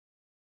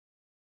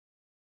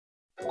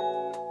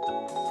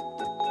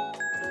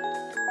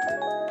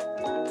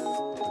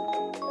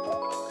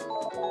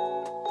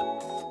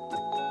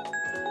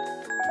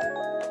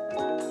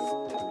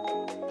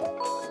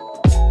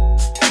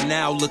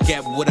Now look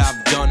at what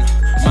I've done.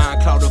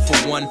 Mind clouded for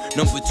one.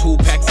 Number two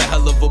packs a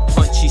hell of a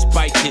punch. He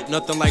spiked it,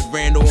 nothing like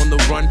Randall on the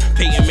run.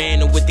 Peyton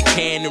Manning with the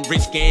cannon,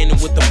 Rich Gannon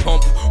with the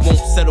pump. Won't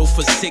settle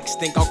for 6,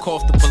 think I'll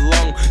cost a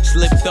belong.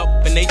 Slipped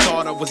up and they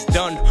thought I was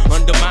done.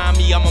 Undermine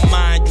me, I'ma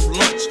mind you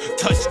lunch.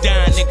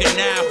 Touchdown, nigga,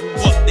 now who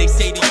up? They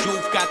say the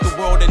youth got the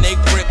world in they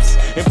grips.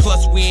 And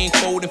plus we ain't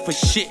folding for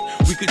shit.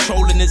 We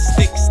controlling the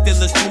stick,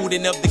 still a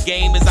student of the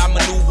game as I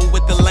maneuver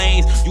with the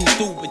lanes. You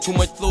stupid, too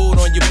much fluid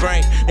on your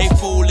brain. They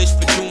foolish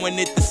for doing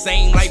it the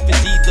same. Life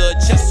is either a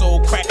chess or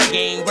a crack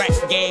game, rap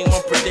game,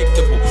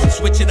 unpredictable.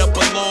 Switch it up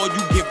a law,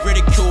 you get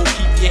ridiculed.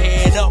 Keep your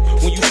head up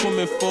when you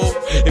swimming full.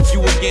 If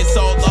you against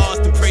all odds,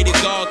 then pray to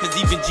God, cause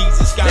even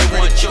Jesus got they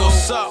want ridiculed. your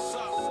soul.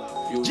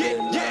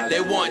 Yeah,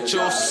 they want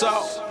your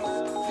soul.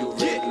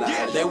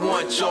 Yeah, they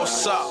want your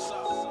soul.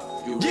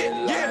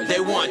 Yeah, they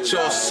want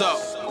your soul.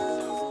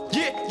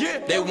 Yeah,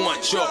 they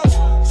want your.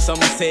 Some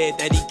said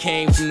that he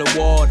came from the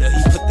water.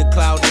 He put the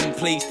cloud in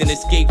place, then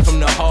escaped from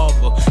the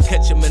harbor.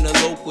 Catch him in the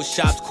local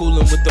shops,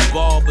 cooling with the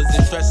barbers.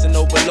 And stressing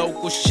over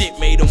local shit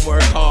made him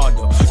work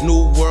harder.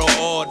 New world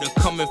order,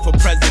 coming for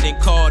President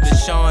Carter.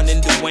 Sean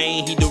and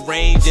Dwayne, he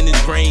deranged in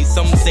his brain.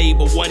 Some say,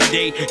 but one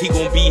day, he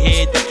gon' be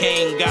head the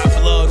king. Got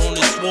blood on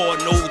his sword,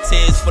 no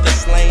tears for the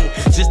slain.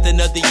 Just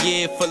another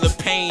year full of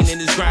pain in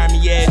his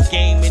grimy ass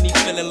game. And he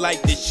feeling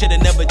like this shit'll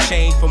never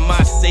change. For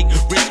my sake,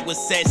 rich was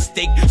at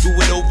stake. Do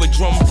it over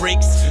drum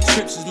breaks.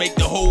 Scriptures make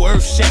the whole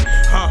earth shake,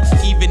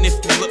 even if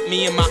you look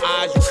me in my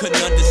eyes, you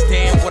couldn't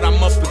understand what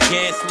I'm up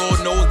against.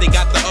 Lord knows they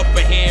got the upper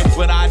hand,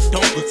 but I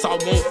don't, so I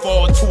won't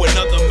fall to another